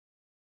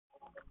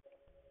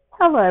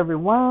Hello,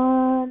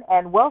 everyone,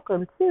 and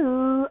welcome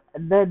to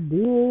the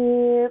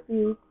Dear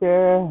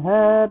Future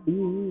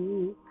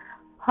Hubby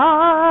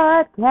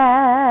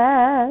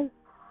podcast.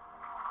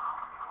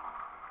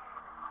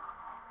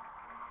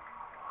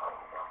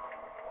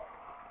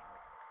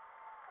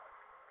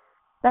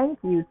 Thank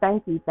you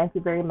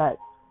very much.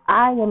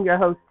 I am your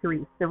host,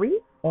 Therese,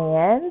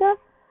 and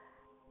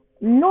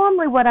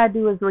normally what I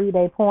do is read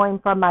a poem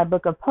from my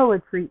book of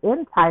poetry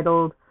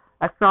entitled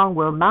A Strong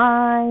Willed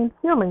Mind,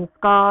 Healing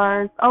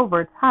Scars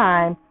Over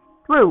Time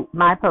Through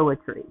My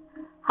Poetry.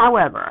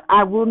 However,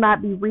 I will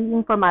not be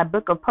reading from my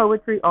book of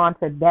poetry on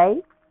today.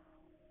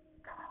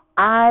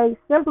 I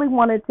simply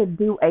wanted to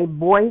do a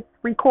voice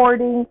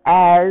recording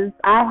as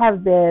I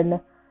have been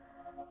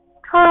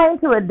trying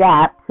to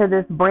adapt to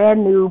this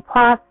brand new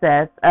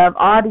process of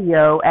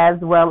audio as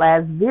well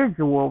as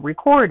visual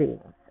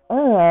recordings.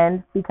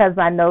 And because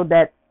I know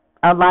that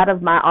a lot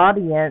of my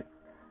audience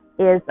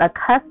is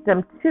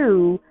accustomed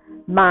to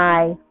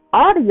my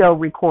audio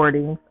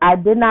recordings, I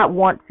did not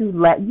want to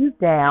let you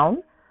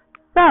down.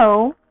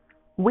 So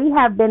we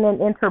have been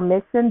in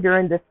intermission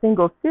during the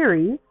single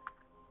series,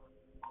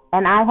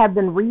 and I have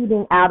been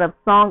reading out of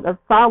Song of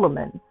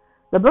Solomon,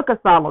 the book of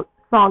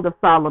Song of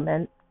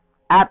Solomon,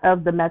 out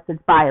of the Message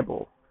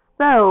Bible.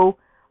 So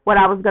what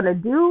I was going to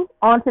do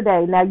on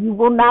today, now you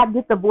will not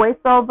get the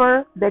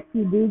voiceover that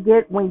you do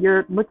get when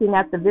you're looking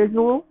at the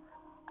visual,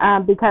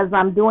 because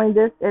I'm doing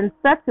this in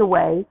such a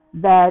way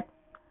that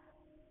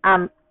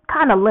I'm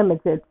kind of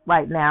limited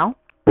right now.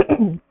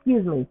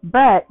 Excuse me.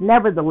 But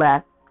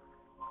nevertheless,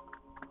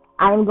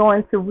 I am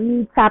going to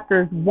read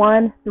chapters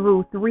 1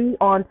 through 3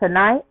 on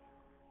tonight,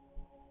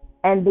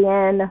 and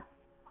then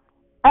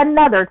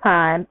another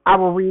time I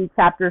will read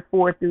chapters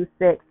 4 through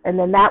 6, and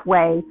then that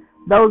way,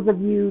 those of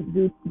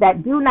you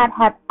that do not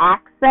have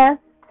access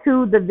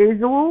to the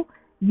visual,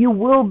 you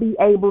will be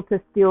able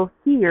to still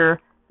hear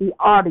the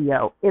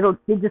audio. It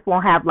just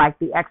won't have like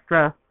the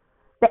extra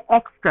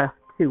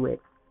to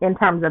it in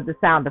terms of the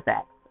sound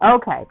effects.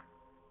 Okay,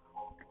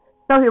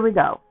 so here we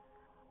go.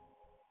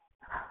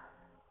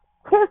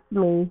 Kiss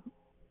me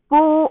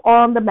full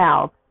on the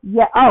mouth.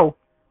 Yeah. Oh,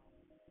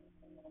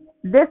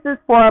 this is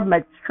for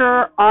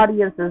mature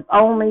audiences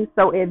only.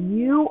 So if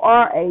you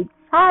are a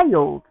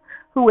child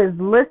who is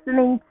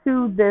listening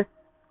to this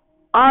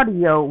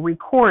audio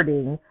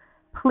recording,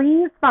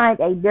 please find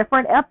a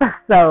different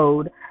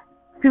episode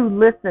to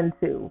listen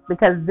to,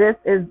 because this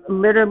is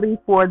literally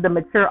for the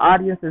mature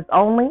audiences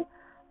only.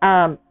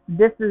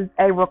 This is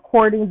a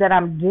recording that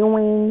I'm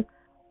doing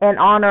in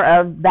honor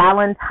of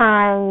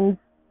Valentine's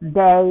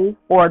Day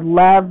or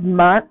Love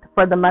Month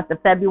for the month of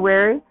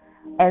February.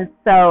 And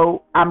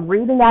so I'm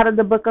reading out of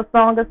the book of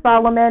Song of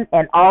Solomon,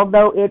 and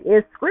although it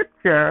is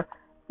scripture,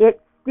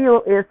 it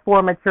still is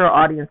for mature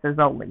audiences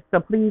only. So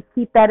please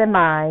keep that in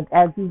mind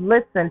as you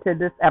listen to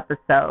this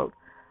episode.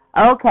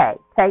 Okay,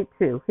 take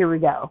 2. Here we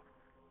go.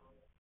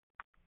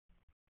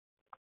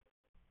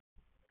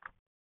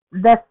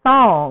 The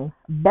song,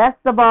 best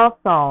of all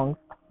songs,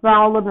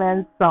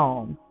 Solomon's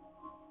song.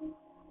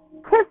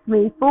 Kiss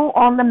me full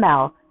on the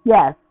mouth,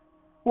 yes,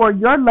 for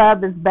your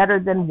love is better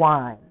than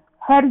wine,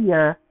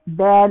 headier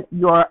than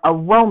your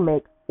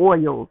aromatic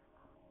oils.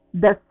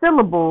 The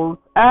syllables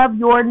of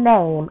your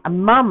name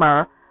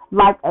murmur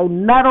like a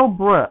meadow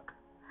brook.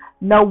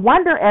 No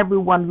wonder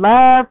everyone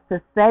loves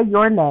to say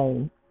your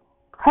name.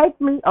 Take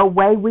me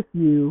away with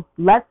you.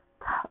 Let's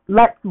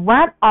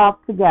run off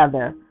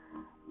together.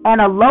 An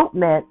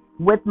elopement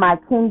with my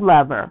king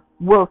lover.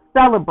 We'll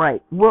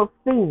celebrate. We'll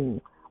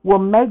sing. We'll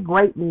make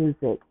great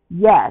music.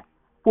 Yes,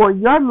 for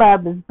your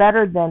love is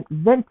better than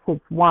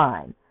vintage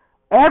wine.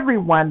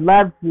 Everyone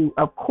loves you,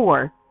 of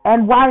course,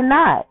 and why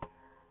not?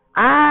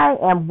 I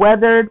am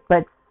weathered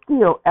but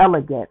still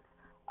elegant.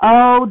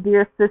 Oh,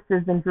 dear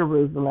sisters in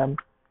Jerusalem,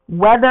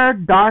 weather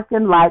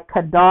darkened like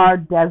Kedar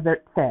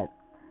desert tents,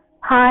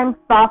 time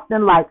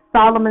softened like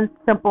Solomon's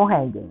temple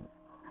hangings.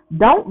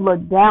 Don't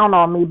look down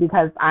on me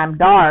because I'm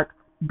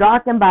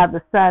darkened by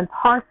the sun's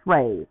harsh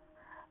rays.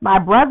 My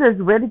brothers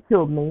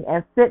ridiculed me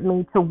and sent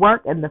me to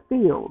work in the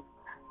fields.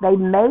 They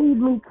made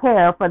me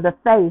care for the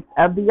face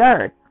of the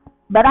earth,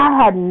 but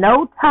I had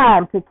no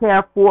time to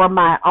care for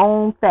my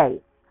own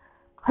face.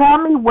 Tell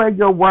me where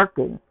you're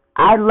working.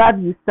 I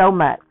love you so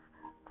much.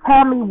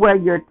 Tell me where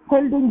you're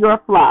tending your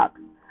flocks,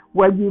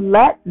 where you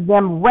let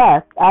them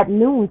rest at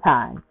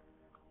noontime.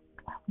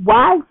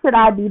 Why should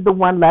I be the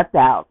one left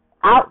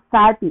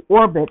outside the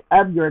orbit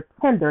of your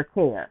tender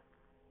care?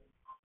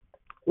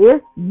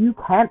 If you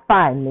can't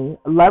find me,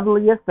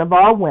 loveliest of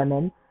all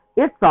women,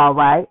 it's all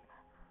right.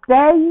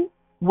 Stay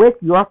with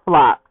your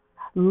flocks.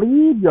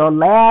 Lead your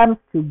lambs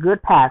to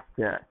good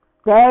pasture.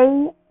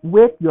 Stay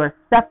with your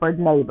shepherd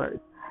neighbors.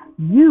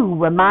 You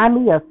remind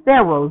me of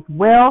Pharaoh's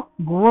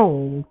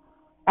well-groomed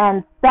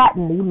and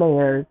satiny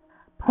mares.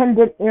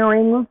 Pendant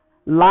earrings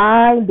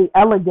line the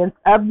elegance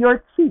of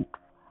your cheeks.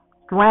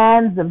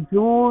 Strands of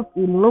jewels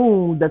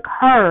illume the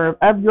curve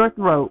of your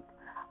throat.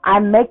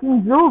 I'm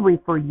making jewelry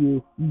for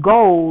you,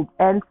 gold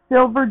and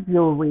silver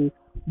jewelry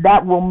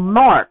that will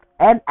mark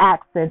and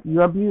accent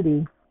your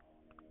beauty.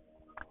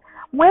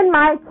 When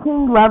my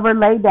king lover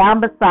lay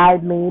down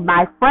beside me,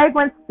 my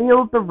fragrance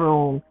filled the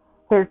room,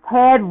 his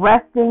head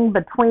resting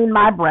between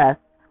my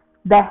breasts.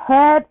 The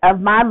head of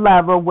my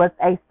lover was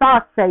a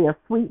sachet of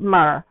sweet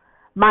myrrh.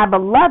 My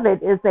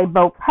beloved is a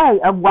bouquet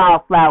of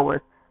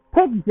wildflowers,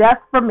 picked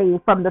just for me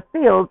from the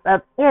fields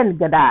of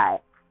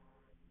Engedi.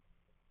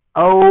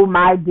 Oh,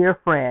 my dear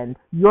friend,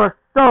 you're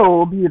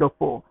so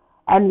beautiful,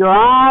 and your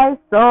eyes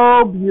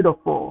so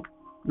beautiful,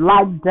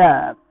 like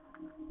doves.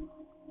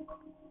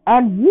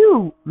 And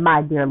you,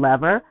 my dear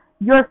lover,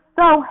 you're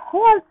so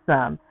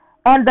handsome,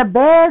 and the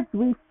bed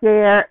we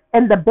share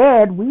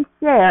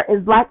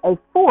is like a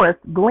forest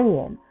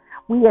glen.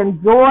 We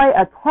enjoy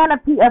a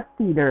canopy of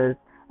cedars,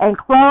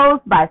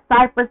 enclosed by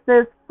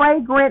cypresses,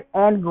 fragrant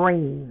and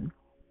green.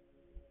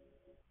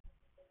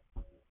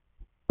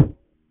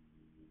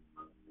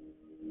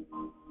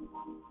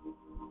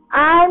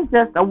 I'm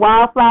just a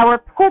wildflower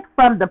picked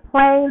from the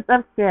plains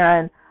of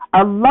Sharon,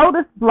 a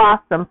lotus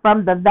blossom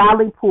from the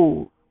valley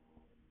pools.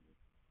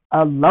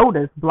 A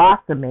lotus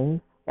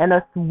blossoming in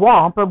a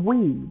swamp of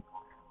weeds.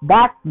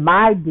 That's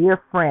my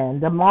dear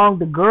friend among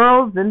the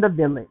girls in the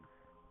village.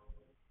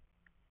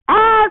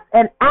 As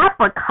an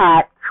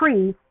apricot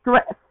tree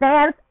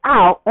stands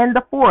out in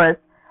the forest,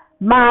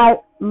 my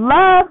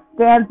love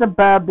stands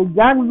above the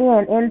young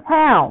men in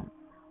town.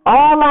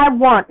 All I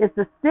want is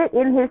to sit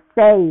in his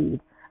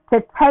shade, to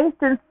taste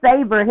and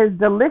savor his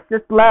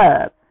delicious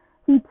love.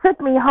 He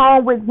took me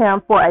home with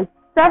him for a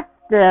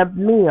festive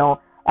meal,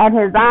 and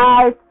his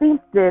eyes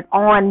feasted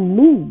on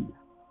me.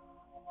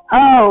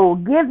 Oh,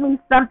 give me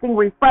something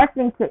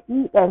refreshing to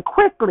eat, and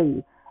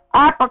quickly.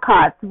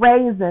 Apricots,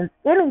 raisins,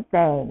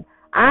 anything.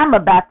 I'm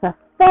about to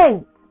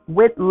faint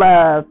with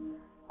love.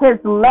 His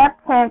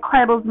left hand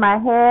cradles my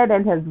head,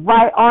 and his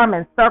right arm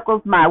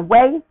encircles my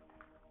waist.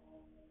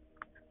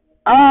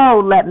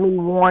 Oh, let me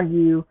warn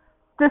you,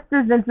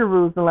 sisters in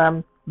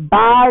Jerusalem,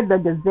 by the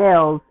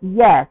gazelles,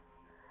 yes,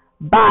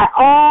 by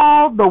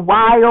all the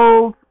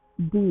wild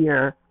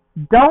deer,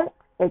 don't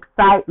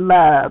excite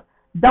love.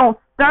 Don't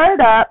stir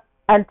it up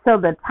until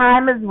the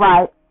time is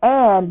right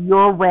and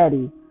you're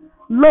ready.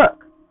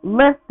 Look,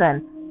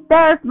 listen,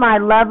 there's my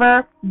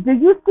lover. Do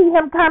you see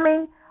him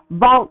coming?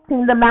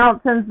 Vaulting the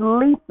mountains,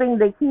 leaping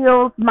the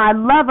hills. My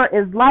lover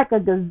is like a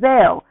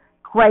gazelle,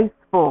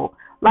 graceful,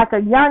 like a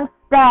young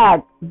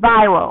stag,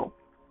 virile.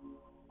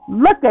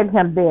 Look at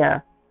him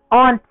there,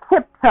 on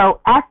tiptoe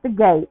at the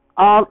gate,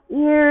 all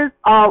ears,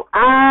 all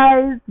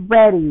eyes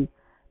ready.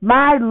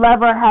 My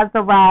lover has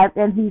arrived,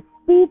 and he's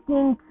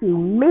speaking to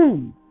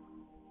me.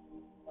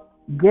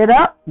 Get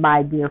up,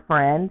 my dear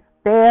friend,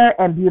 fair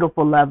and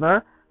beautiful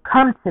lover.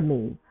 Come to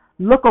me.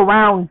 Look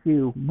around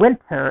you.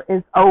 Winter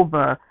is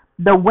over.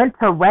 The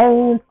winter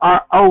rains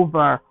are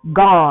over,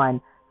 gone.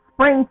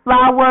 Spring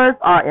flowers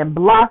are in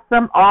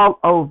blossom all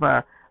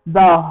over.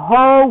 The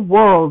whole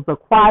world's a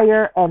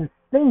choir and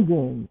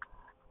singing.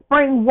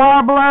 Spring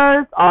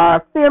warblers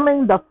are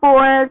filling the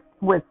forest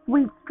with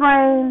sweet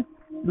strains.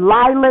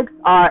 Lilacs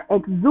are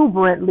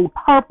exuberantly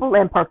purple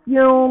and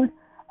perfumed,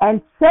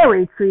 and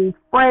cherry trees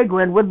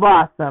fragrant with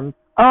blossoms.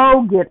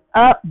 Oh, get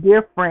up,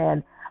 dear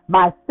friend,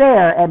 my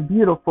fair and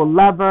beautiful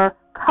lover.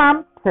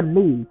 Come to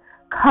me.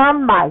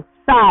 Come, my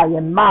shy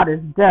and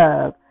modest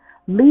dove.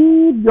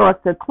 Leave your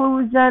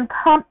seclusion.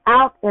 Come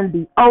out in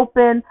the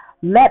open.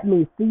 Let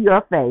me see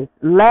your face.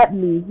 Let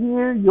me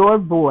hear your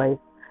voice.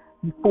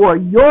 For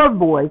your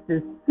voice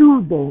is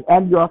soothing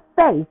and your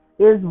face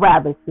is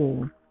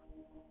ravishing.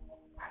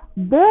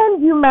 Then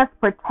you must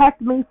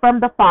protect me from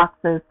the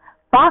foxes,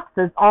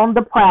 foxes on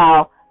the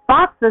prowl,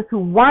 foxes who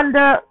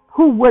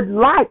would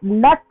like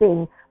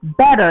nothing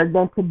better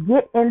than to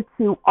get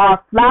into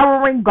our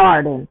flowering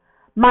garden.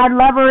 My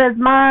lover is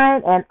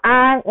mine and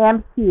I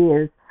am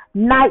his.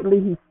 Nightly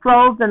he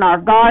strolls in our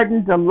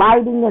garden,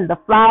 delighting in the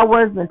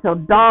flowers until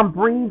dawn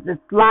breathes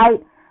its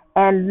light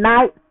and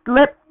night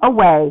slips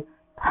away.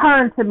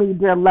 Turn to me,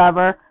 dear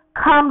lover.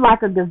 Come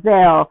like a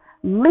gazelle.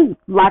 Leap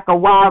like a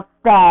wild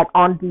stag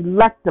on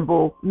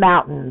delectable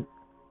mountains.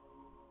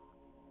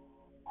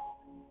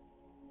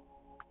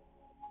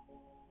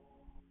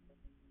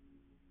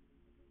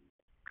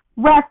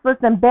 Restless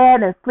in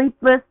bed and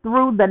sleepless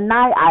through the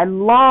night, I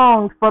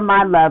longed for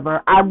my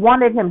lover. I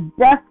wanted him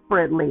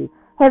desperately.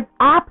 His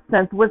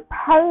absence was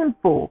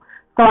painful.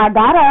 So I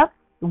got up,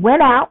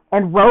 went out,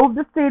 and roved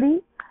the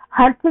city,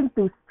 hunting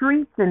through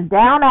streets and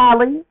down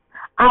alleys.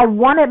 I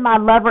wanted my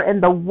lover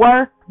in the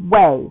worst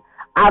way.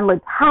 I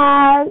looked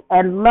high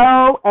and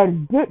low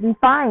and didn't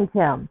find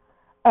him.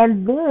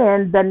 And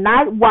then the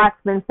night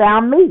watchmen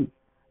found me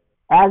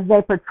as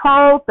they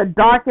patrolled the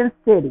darkened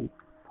city.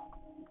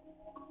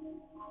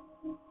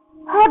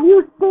 Have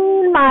you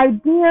seen my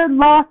dear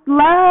lost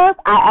love?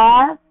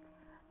 I asked.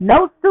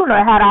 No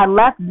sooner had I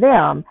left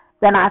them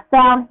than I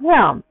found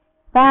him,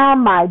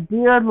 found my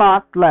dear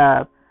lost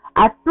love.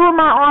 I threw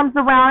my arms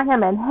around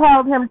him and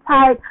held him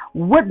tight,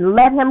 wouldn't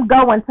let him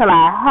go until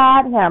I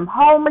had him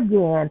home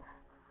again,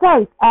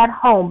 safe at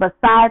home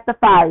beside the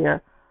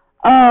fire.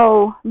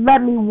 Oh,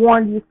 let me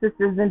warn you,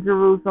 sisters in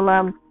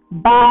Jerusalem,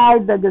 by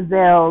the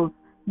gazelles,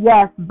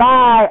 Yes,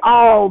 buy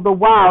all the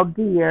wild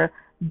deer.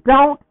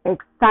 Don't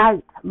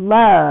excite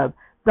love.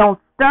 Don't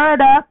stir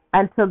it up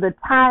until the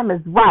time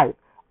is right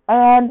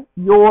and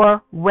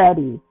you're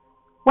ready.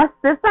 What's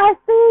this I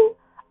see?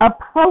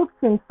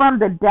 Approaching from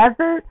the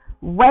desert,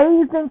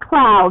 raising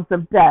clouds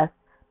of dust,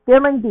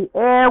 filling the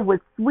air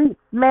with sweet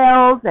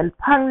smells and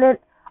pungent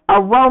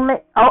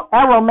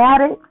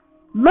aromatics.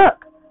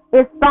 Look,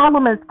 it's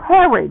Solomon's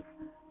carriage,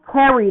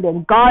 carried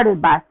and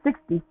guarded by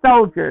 60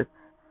 soldiers,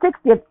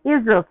 60 of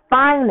Israel's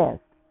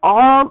finest,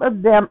 all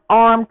of them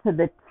armed to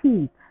the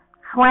teeth,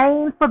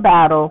 trained for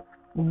battle,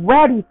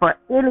 ready for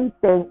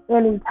anything,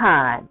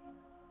 anytime.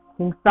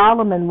 King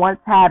Solomon once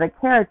had a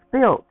carriage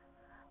built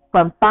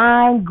from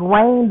fine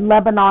grained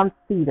Lebanon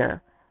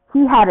cedar.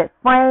 He had it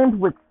framed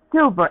with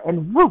silver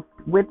and roofed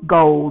with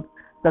gold.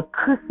 The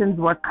cushions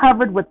were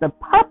covered with the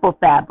purple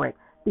fabric,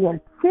 the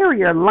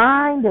interior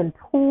lined in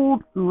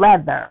tooled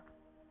leather.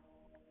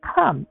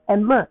 Come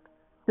and look,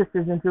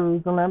 sisters in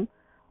Jerusalem.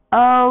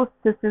 Oh,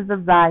 sisters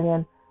of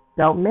Zion,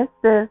 don't miss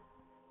this.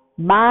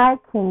 My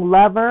king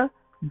lover,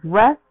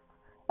 dressed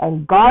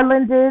and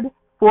garlanded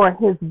for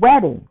his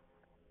wedding,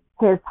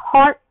 his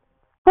heart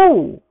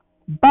full,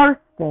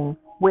 bursting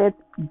with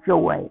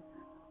joy.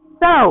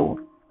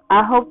 So,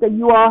 I hope that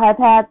you all have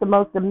had the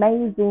most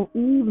amazing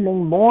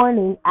evening,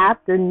 morning,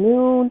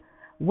 afternoon,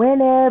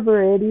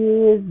 whenever it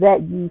is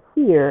that you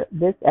hear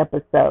this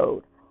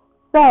episode.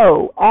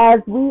 So, as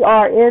we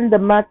are in the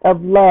month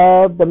of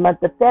love, the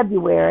month of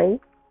February,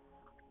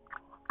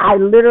 I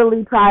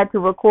literally tried to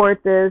record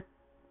this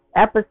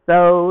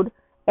episode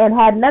and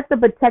had nothing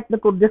but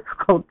technical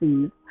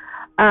difficulties.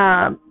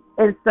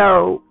 And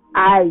so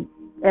I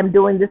am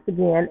doing this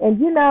again. And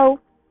you know,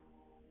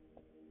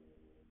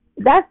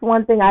 that's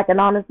one thing I can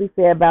honestly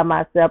say about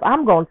myself.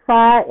 I'm going to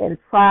try and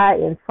try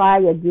and try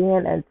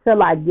again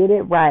until I get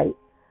it right.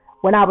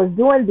 When I was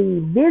doing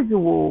the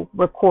visual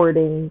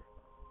recordings,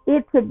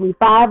 it took me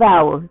 5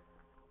 hours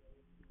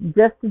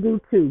just to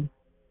do 2.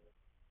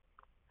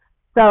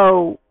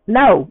 So,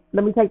 no,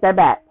 let me take that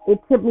back. It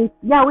took me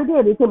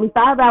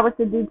 5 hours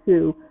to do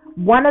 2.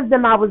 One of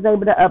them I was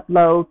able to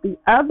upload. The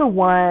other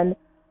one,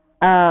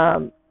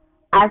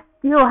 I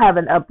still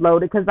haven't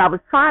uploaded because I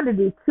was trying to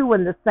do 2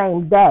 in the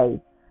same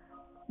day.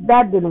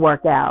 That didn't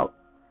work out.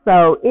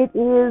 So it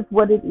is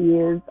what it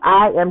is.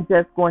 I am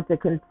just going to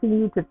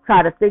continue to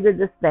try to figure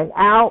this thing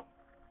out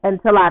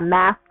until I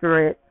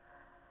master it.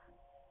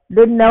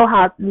 Didn't know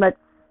how much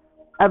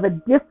of a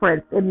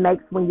difference it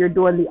makes when you're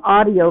doing the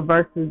audio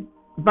versus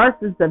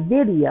the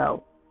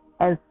video.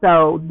 And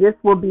so this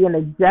will be an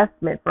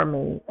adjustment for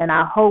me. And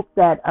I hope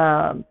that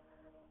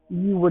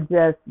you will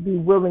just be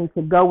willing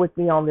to go with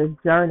me on this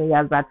journey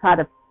as I try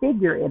to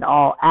figure it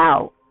all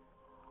out.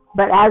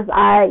 But as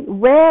I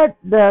read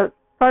the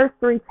first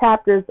 3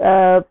 chapters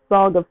of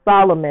Song of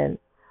Solomon,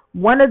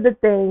 one of the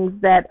things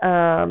that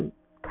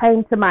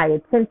came to my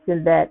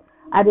attention that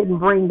I didn't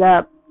bring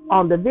up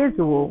on the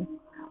visual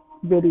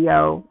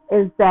video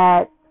is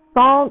that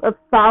Song of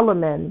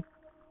Solomon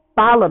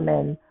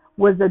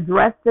was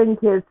addressing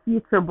his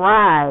future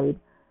bride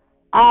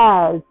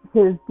as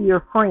his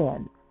dear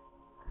friend.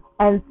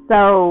 And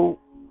so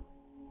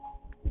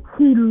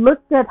he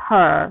looked at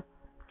her.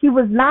 She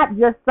was not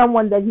just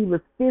someone that he was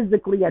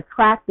physically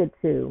attracted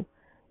to.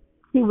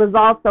 She was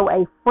also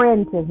a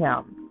friend to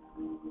him.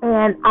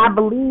 And I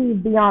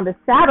believe beyond a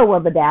shadow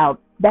of a doubt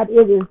that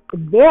it is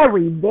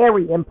very,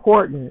 very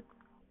important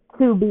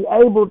to be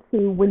able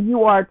to, when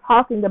you are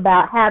talking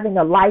about having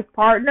a life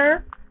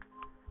partner,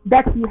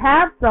 that you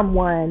have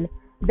someone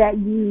that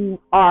you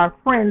are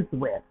friends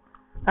with.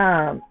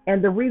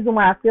 And the reason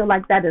why I feel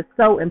like that is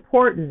so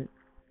important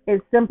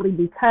is simply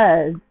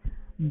because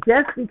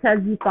just because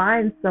you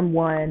find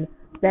someone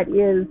that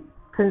is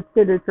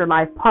considered your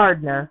life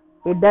partner,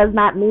 it does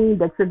not mean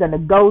that you're going to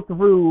go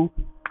through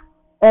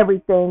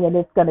everything and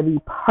it's going to be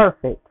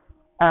perfect.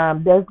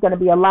 There's going to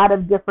be a lot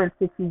of different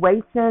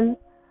situations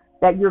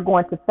that you're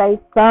going to face,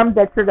 some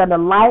that you're going to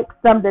like,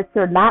 some that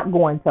you're not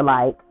going to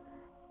like.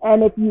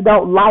 And if you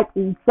don't like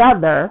each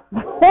other,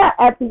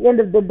 at the end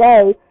of the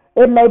day,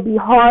 it may be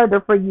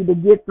harder for you to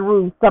get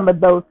through some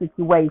of those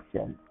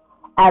situations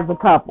as a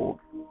couple.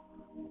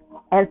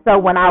 And so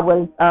when I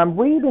was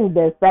reading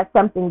this, that's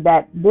something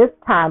that this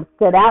time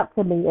stood out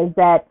to me, is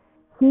that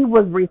he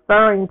was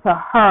referring to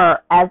her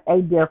as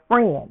a dear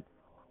friend.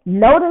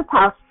 Notice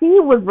how she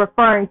was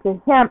referring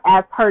to him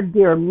as her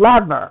dear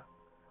lover.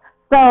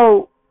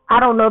 So I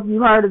don't know if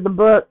you heard of the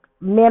book,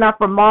 Men Are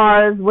From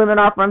Mars, Women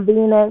Are From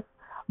Venus.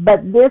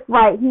 But this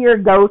right here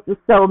goes to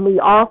show me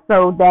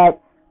also that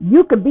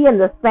you could be in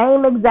the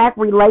same exact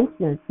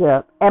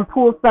relationship and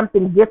pull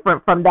something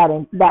different from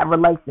that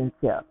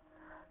relationship.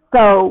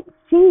 So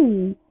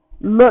she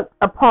looked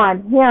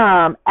upon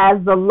him as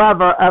the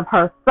lover of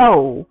her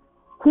soul.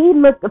 He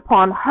looked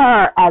upon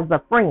her as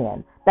a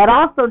friend. That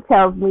also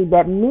tells me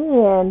that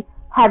men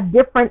have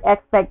different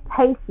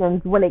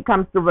expectations when it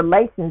comes to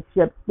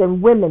relationships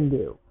than women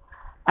do.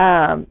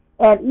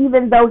 And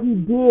even though he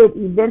did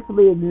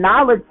eventually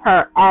acknowledge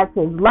her as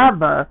his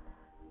lover,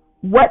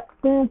 what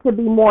seemed to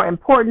be more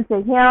important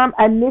to him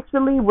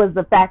initially was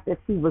the fact that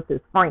she was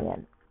his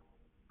friend.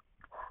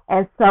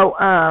 And so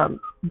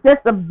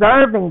just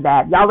observing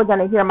that, y'all are going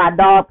to hear my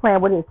dog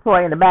playing with his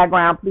toy in the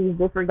background. Please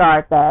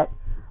disregard that.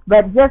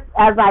 But just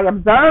as I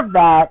observe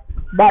that,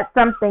 that's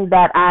something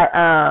that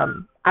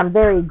I'm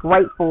very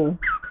grateful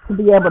to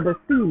be able to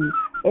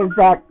see, is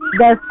that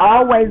there's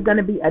always going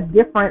to be a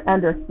different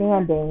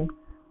understanding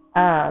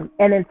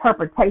and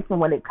interpretation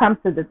when it comes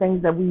to the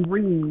things that we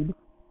read.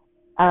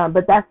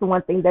 But that's the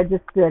one thing that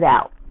just stood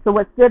out. So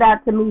what stood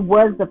out to me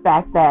was the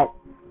fact that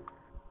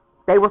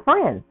they were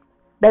friends.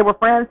 They were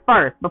friends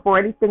first. Before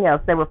anything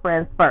else, they were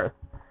friends first,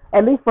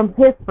 at least from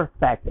his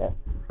perspective.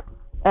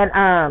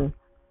 And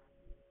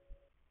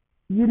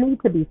you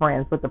need to be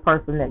friends with the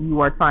person that you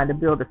are trying to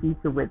build a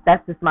future with.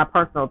 That's just my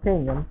personal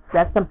opinion.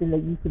 That's something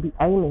that you should be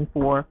aiming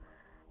for,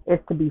 is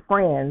to be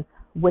friends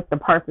with the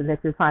person that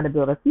you're trying to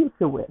build a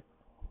future with.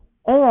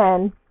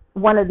 And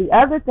one of the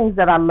other things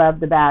that I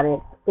loved about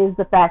it is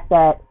the fact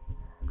that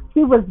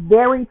she was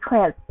very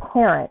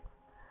transparent.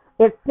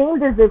 It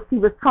seemed as if she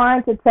was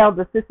trying to tell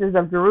the Sisters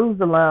of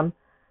Jerusalem,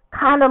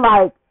 kind of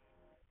like,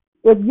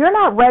 if you're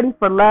not ready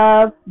for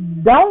love,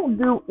 don't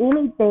do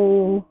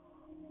anything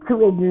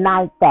to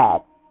ignite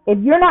that. If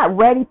you're not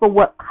ready for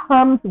what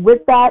comes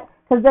with that,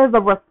 because there's a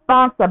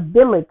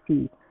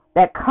responsibility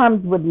that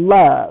comes with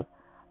love.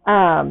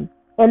 And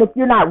if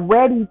you're not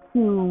ready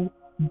to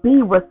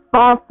be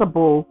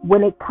responsible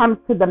when it comes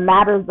to the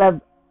matters of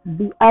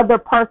the other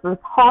person's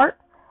heart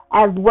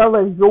as well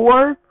as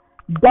yours,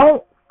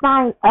 don't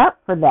sign up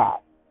for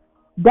that.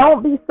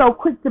 Don't be so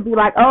quick to be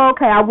like, oh,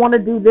 okay, I want to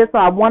do this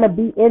or I want to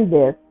be in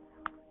this,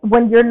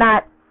 when you're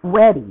not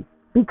ready.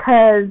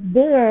 Because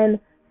then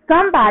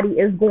somebody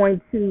is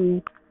going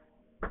to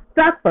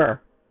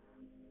suffer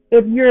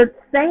if you're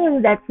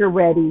saying that you're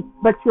ready,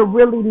 but you're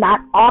really not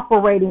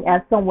operating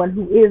as someone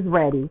who is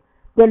ready.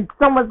 Then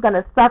someone's going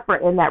to suffer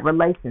in that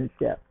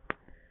relationship.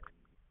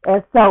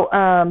 And so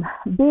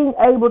being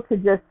able to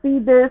just see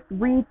this,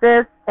 read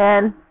this,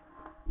 and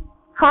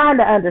trying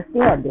to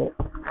understand it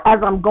as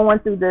I'm going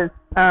through this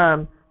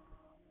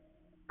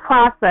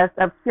process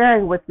of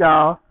sharing with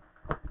y'all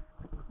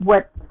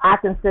what I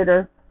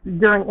consider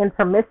during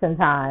intermission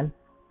time.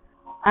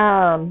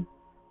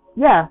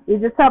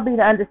 It just helped me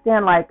to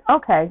understand, like,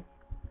 okay,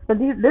 so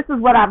this is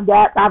what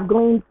I've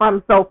gleaned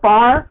from so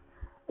far,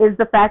 is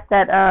the fact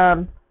that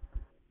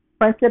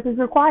friendship is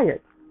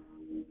required.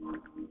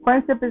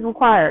 Friendship is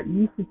required.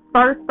 You should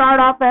first start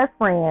off as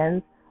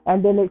friends,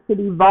 and then it should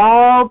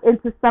evolve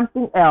into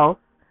something else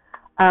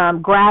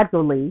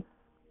gradually.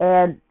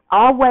 And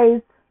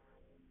always,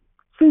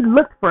 she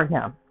looked for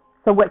him.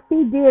 So what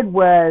she did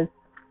was,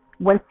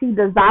 when she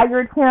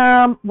desired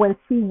him, when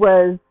she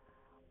was,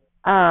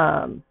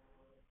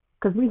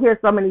 because we hear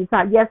so many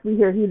times, yes, we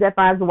hear, he that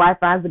finds a wife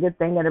finds a good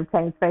thing and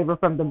obtains favor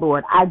from the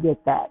Lord. I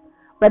get that.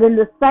 But in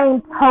the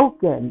same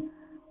token,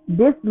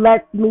 this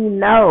lets me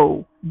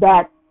know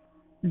that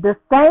the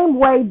same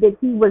way that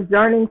he was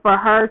yearning for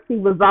her, she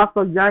was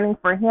also yearning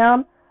for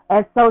him.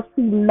 And so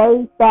she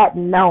made that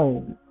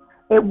known.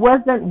 It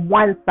wasn't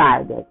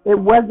one-sided. It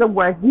wasn't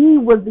where he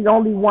was the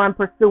only one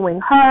pursuing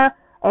her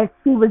and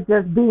she was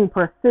just being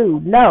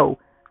pursued. No,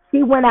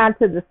 she went out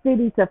to the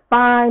city to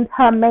find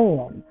her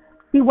man.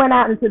 She went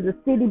out into the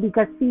city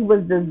because she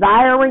was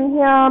desiring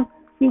him.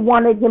 She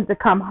wanted him to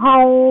come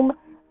home.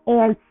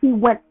 And she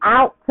went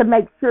out to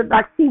make sure,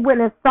 like, she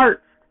went and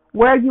searched,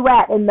 where are you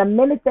at? And the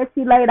minute that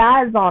she laid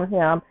eyes on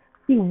him,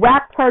 she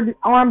wrapped her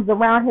arms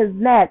around his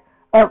neck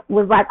and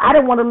was like, I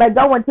didn't want to let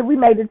go until we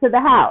made it to the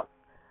house.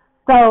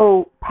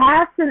 So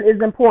passion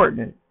is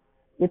important.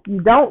 If you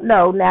don't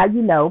know, now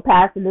you know,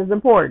 passion is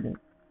important.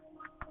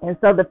 And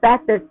so the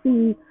fact that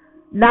she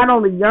not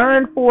only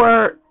yearned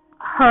for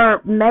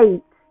her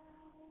mate,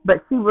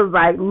 but she was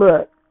like,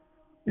 look,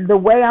 the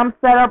way I'm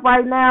set up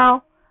right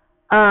now,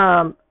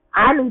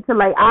 I need to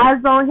lay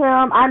eyes on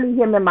him. I need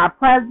him in my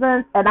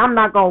presence, and I'm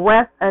not going to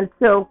rest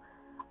until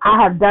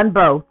I have done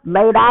both.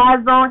 Laid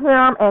eyes on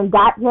him and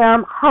got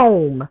him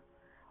home.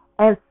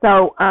 And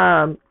so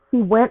she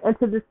went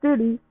into the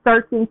city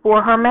searching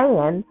for her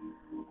man,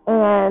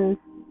 and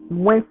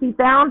when she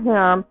found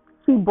him,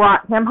 she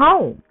brought him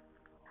home.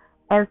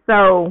 And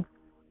so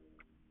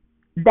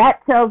that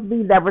tells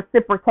me that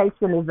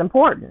reciprocation is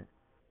important.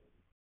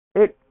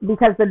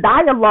 Because the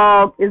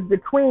dialogue is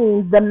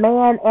between the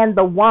man and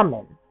the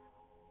woman.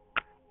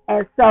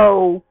 And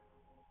so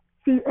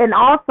she's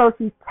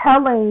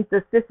telling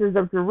the Sisters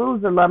of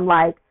Jerusalem,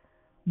 like,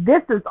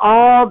 this is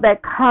all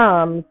that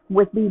comes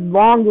with me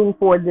longing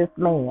for this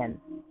man.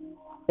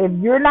 If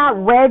you're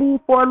not ready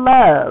for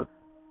love,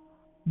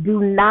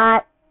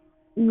 don't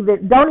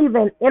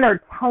even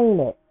entertain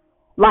it.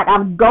 Like,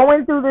 I'm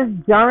going through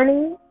this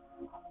journey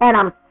and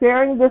I'm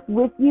sharing this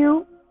with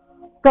you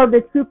so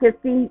that you can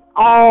see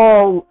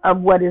all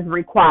of what is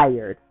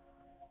required.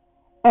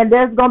 And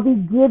there's going to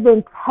be give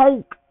and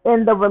take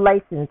in the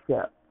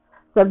relationship.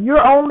 So if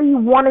you're only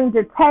wanting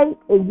to take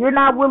and you're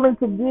not willing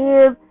to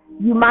give,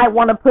 you might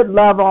want to put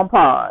love on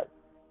pause.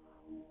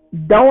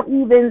 Don't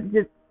even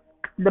just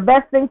The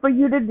best thing for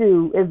you to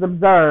do is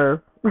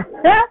observe.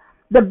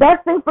 The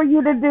best thing for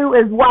you to do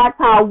is watch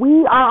how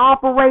we are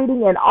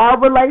operating in our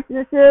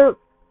relationship.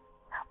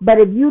 But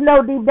if you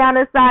know deep down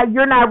inside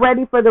you're not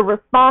ready for the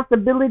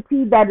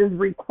responsibility that is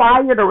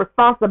required, or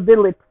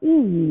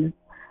responsibilities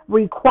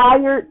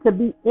required to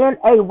be in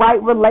a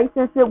right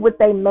relationship with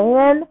a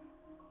man,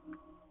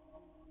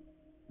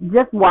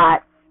 just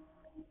watch,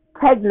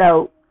 take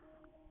notes,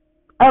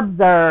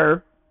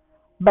 observe,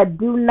 but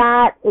do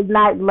not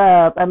ignite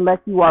love unless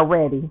you are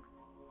ready,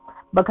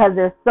 because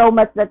there's so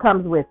much that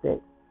comes with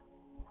it.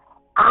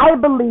 I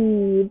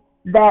believe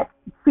that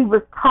she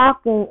was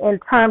talking in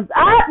terms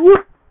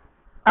of,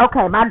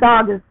 okay, my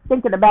dog is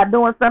thinking about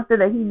doing something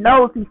that he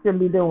knows he shouldn't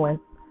be doing.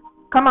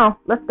 Come on,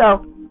 let's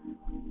go.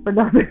 For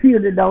those of you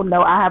that don't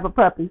know, I have a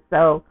puppy,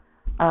 so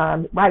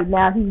right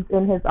now he's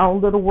in his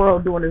own little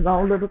world doing his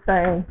own little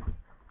thing,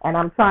 and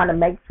I'm trying to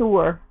make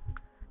sure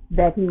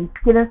that he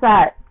get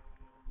inside,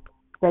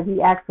 that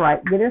he acts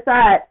right. Get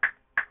inside.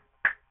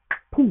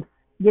 Peace.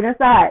 Get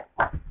inside.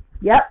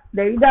 Yep,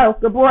 there you go.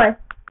 Good boy.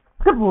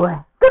 Good boy.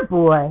 Good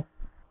boy.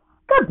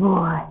 Good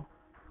boy.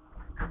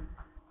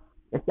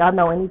 If y'all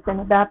know anything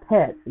about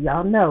pets,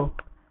 y'all know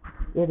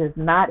it is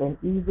not an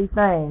easy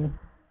thing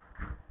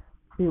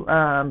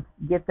to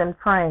get them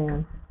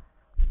trained.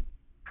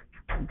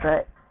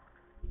 But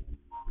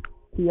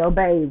he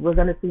obeyed. We're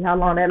going to see how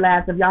long that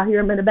lasts. If y'all hear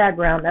him in the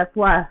background, that's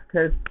why,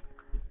 because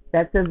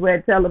that's his way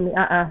of telling me,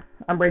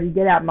 I'm ready to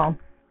get out, Mom.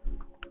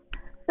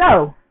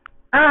 So,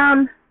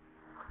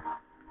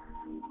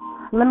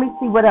 let me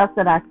see what else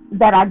that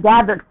I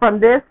gathered from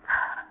this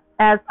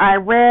as I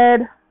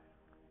read.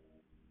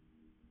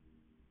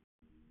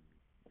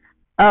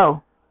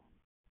 Oh.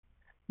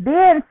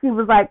 Then she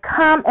was like,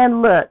 come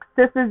and look,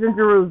 sisters in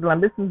Jerusalem.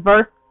 This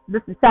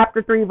is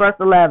chapter 3, verse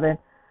 11.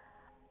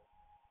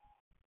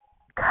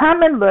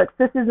 Come and look,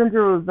 sisters in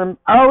Jerusalem.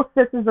 Oh,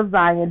 sisters of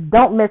Zion,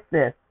 don't miss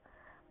this.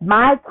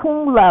 My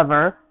king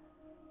lover,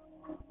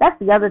 that's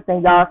the other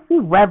thing, y'all. She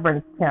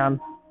reverenced him.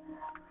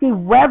 She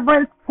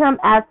reverenced him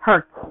as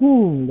her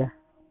king.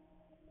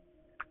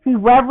 She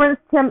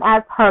reverenced him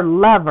as her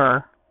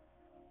lover.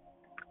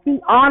 She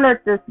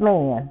honored this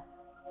man.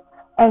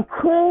 And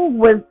king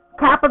was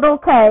capital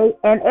K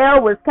and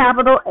L was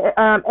capital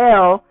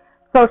L,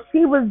 so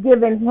she was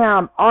giving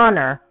him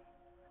honor.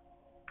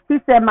 She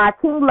said, my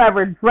king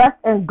lover dressed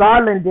and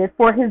garlanded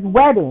for his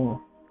wedding,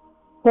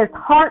 his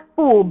heart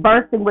full,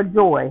 bursting with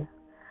joy.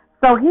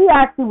 So he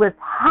actually was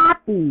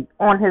happy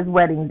on his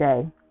wedding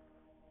day.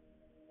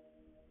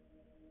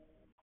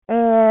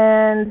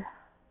 And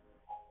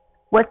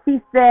what she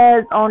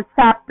says in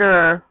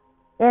chapter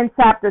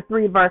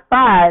 3, verse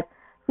 5,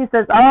 she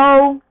says,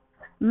 oh,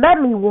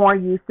 let me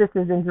warn you,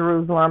 sisters in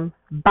Jerusalem,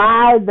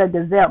 buy the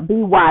gazelle,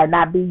 B-Y,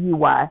 not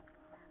B-U-Y.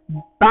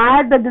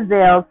 Buy the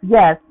gazelles,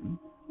 yes,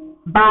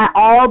 buy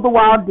all the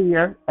wild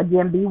deer,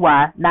 again,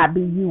 B-Y, not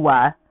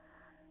B-U-Y.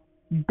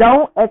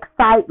 Don't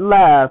excite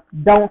love.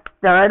 Don't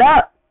stir it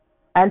up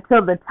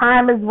until the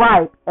time is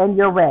right and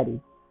you're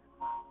ready.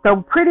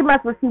 So pretty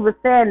much what she was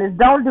saying is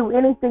don't do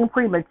anything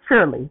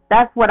prematurely.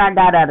 That's what I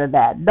got out of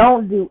that.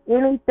 Don't do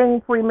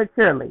anything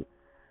prematurely.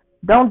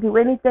 Don't do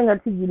anything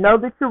until you know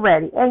that you're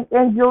ready.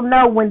 And you'll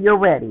know when you're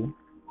ready.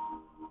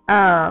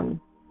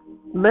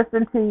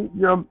 Listen to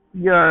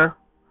your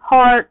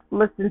heart.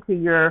 Listen to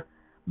your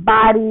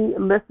body.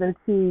 Listen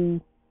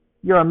to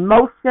your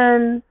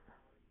emotions.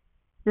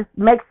 Just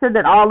make sure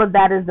that all of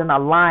that is in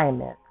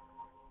alignment.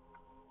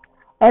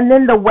 And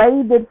then the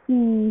way that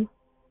he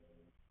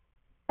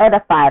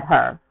edified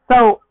her.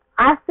 So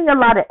I see a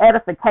lot of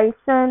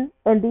edification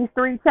in these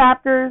 3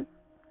 chapters.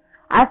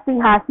 I see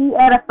how he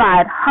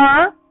edified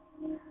her,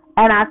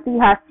 and I see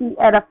how she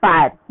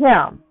edified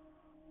him.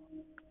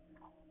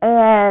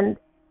 And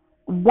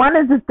one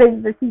of the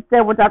things that she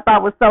said, which I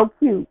thought was so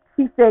cute,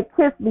 she said,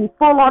 kiss me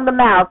full on the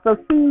mouth. So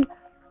she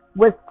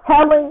was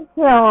telling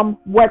him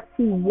what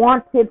she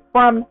wanted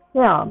from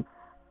him.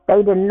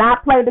 They did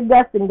not play the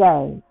guessing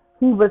game.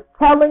 He was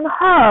telling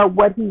her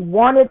what he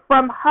wanted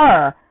from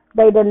her.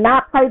 They did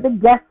not play the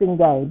guessing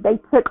game. They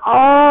took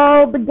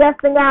all the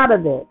guessing out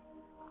of it.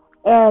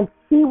 And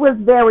she was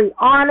very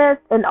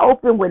honest and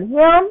open with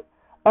him,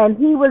 and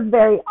he was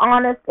very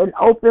honest and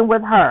open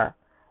with her.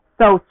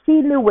 So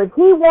she knew what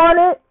he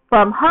wanted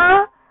from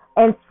her,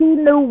 and he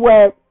knew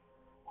what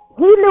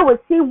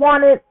she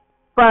wanted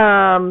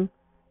from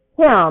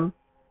him,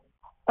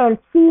 and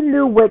she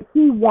knew what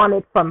he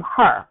wanted from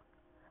her.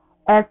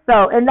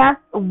 And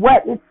that's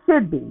what it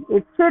should be.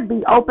 It should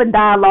be open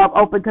dialogue,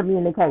 open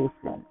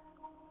communication.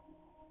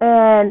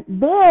 And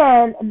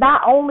then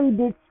not only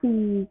did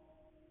she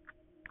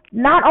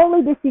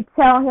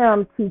tell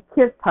him to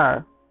kiss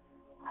her,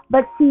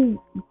 but she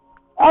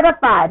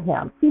edified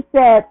him. She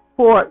said,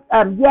 for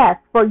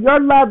your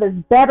love is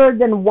better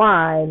than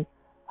wine,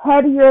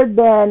 headier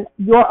than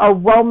your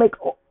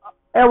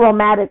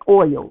aromatic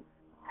oils.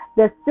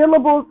 The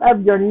syllables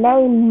of your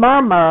name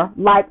murmur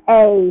like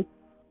a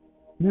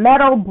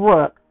meadow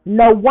brook.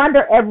 No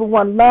wonder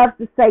everyone loves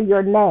to say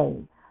your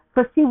name.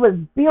 So she was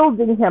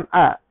building him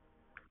up.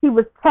 She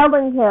was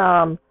telling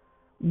him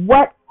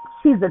what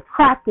she's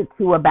attracted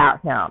to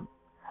about him.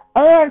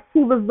 And she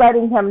was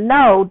letting him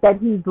know that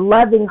he's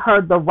loving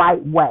her the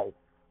right way.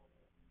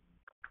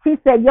 She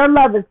said, your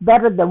love is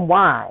better than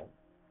wine.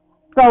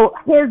 So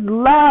his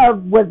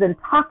love was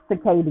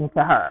intoxicating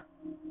to her.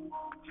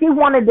 She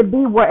wanted to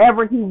be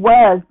wherever he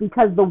was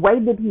because the way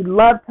that he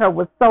loved her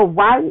was so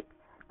right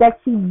that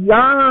she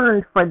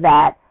yearned for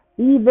that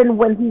even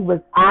when he was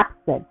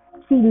absent.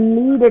 She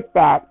needed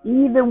that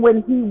even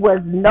when he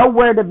was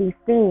nowhere to be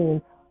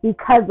seen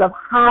because of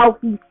how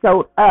he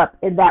showed up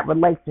in that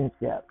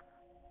relationship.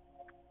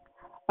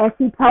 And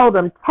she told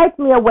him, take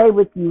me away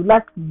with you.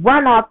 Let's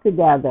run off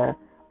together.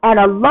 An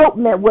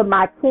elopement with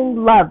my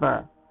king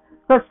lover.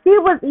 So she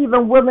was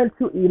even willing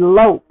to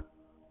elope.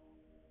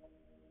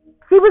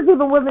 She was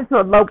even willing to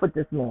elope with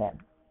this man,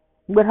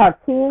 with her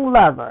king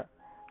lover.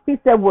 She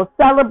said, we'll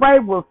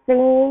celebrate, we'll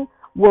sing,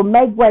 we'll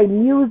make great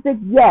music.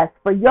 Yes,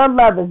 for your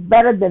love is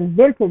better than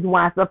vintage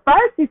wine. So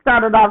first she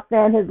started off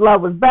saying his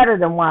love was better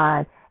than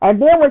wine.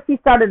 And then when she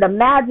started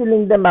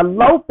imagining them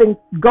eloping,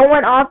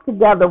 going off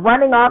together,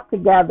 running off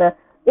together,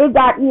 it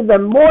got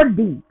even more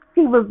deep.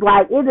 She was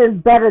like, it is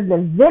better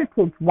than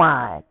vintage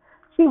wine.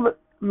 She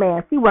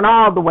went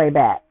all the way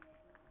back.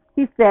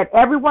 She said,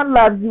 everyone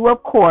loves you,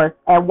 of course,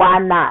 and why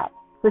not?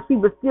 So she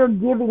was still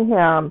giving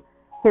him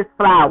his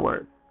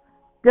flowers,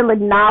 still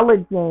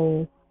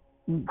acknowledging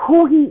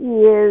who he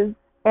is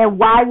and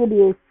why it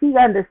is. She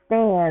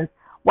understands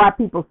why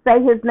people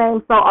say his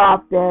name so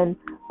often,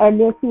 and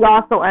then she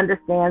also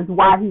understands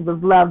why he was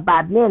loved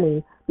by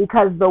many,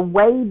 because the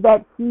way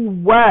that he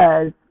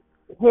was,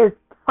 his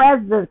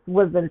presence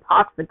was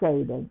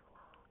intoxicating.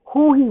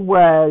 Who he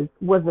was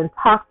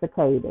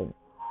intoxicating.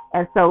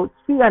 And so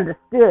she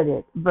understood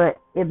it. But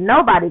if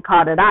nobody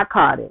caught it, I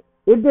caught it.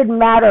 It didn't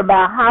matter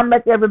about how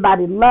much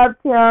everybody loved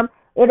him.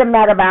 It didn't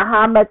matter about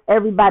how much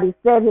everybody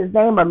said his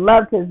name or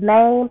loved his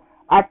name.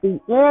 At the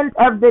end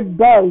of the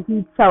day,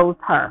 he chose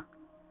her.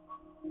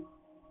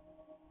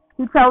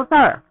 He chose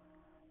her.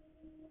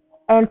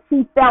 And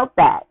she felt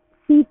that.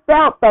 She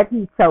felt that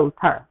he chose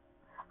her.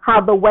 How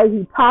the way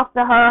he talked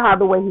to her, how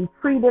the way he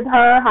treated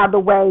her, how the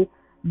way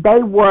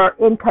they were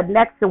in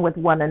connection with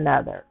one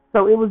another.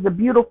 So it was a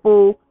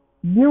beautiful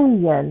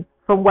union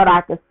from what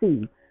I could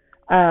see.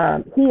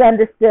 He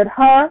understood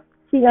her,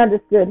 she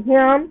understood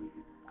him,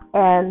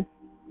 and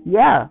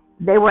yeah,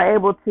 they were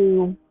able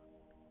to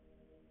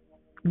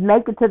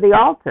make it to the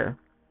altar.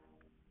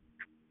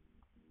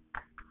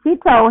 She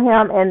told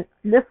him, and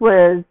this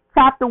was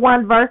chapter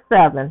 1, verse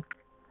 7.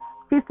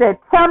 She said,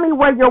 tell me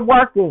where you're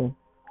working.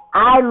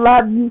 I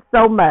love you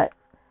so much.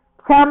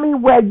 Tell me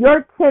where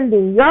you're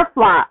tending your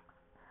flocks,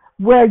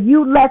 where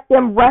you let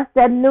them rest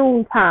at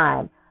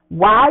noontime.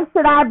 Why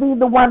should I be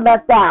the one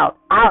left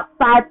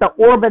outside the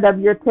orbit of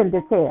your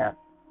tender care?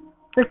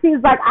 So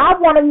she's like, I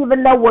want to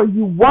even know where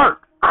you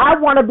work. I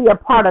want to be a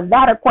part of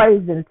that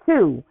equation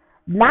too.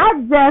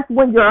 Not just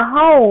when you're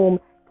home.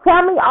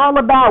 Tell me all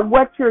about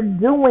what you're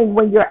doing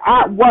when you're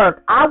at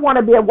work. I want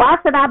to be, why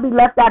should I be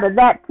left out of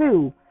that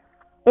too?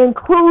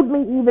 Include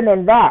me even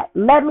in that.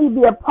 Let me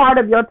be a part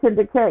of your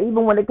tender care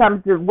even when it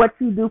comes to what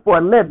you do for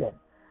a living.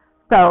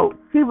 So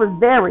she was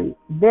very,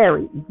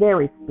 very,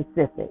 very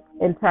specific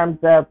in terms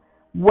of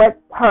what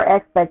her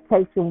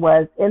expectation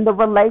was in the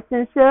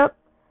relationship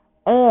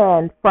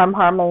and from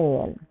her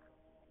man.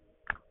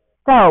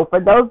 So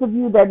for those of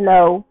you that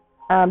know,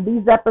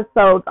 these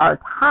episodes are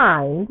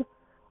timed.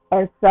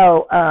 And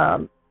so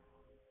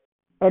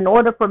in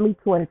order for me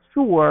to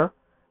ensure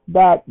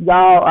that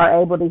y'all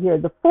are able to hear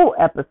the full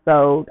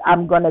episode,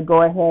 I'm going to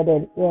go ahead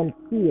and end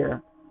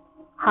here.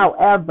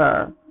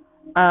 However,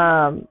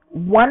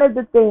 one of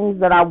the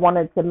things that I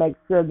wanted to make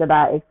sure that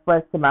I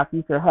expressed to my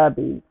future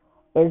hubby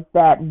is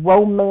that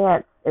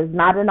romance is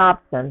not an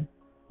option.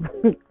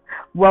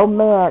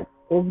 Romance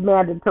is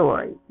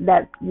mandatory.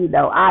 That's,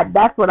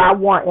 that's what I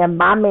want in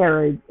my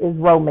marriage is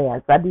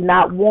romance. I do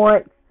not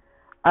want,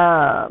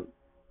 I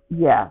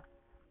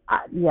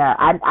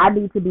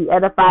need to be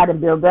edified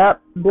and built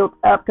up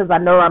because I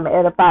know I'm going to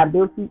edify and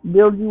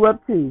build you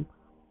up too.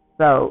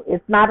 So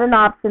it's not an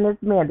option,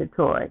 it's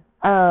mandatory.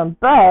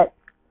 But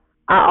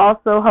I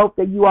also hope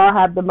that you all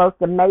have the most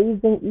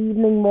amazing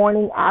evening,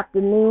 morning,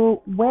 afternoon,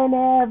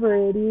 whenever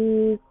it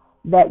is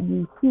that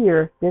you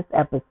hear this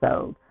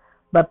episode.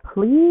 But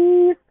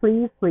please,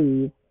 please,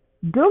 please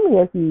do me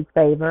a huge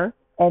favor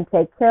and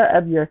take care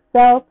of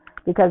yourself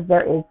because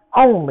there is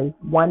only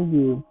one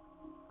you.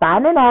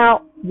 Signing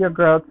out, your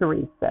girl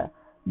Teresa.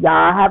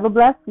 Y'all have a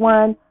blessed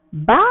one.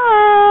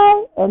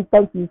 Bye. And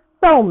thank you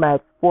so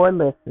much for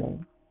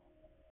listening.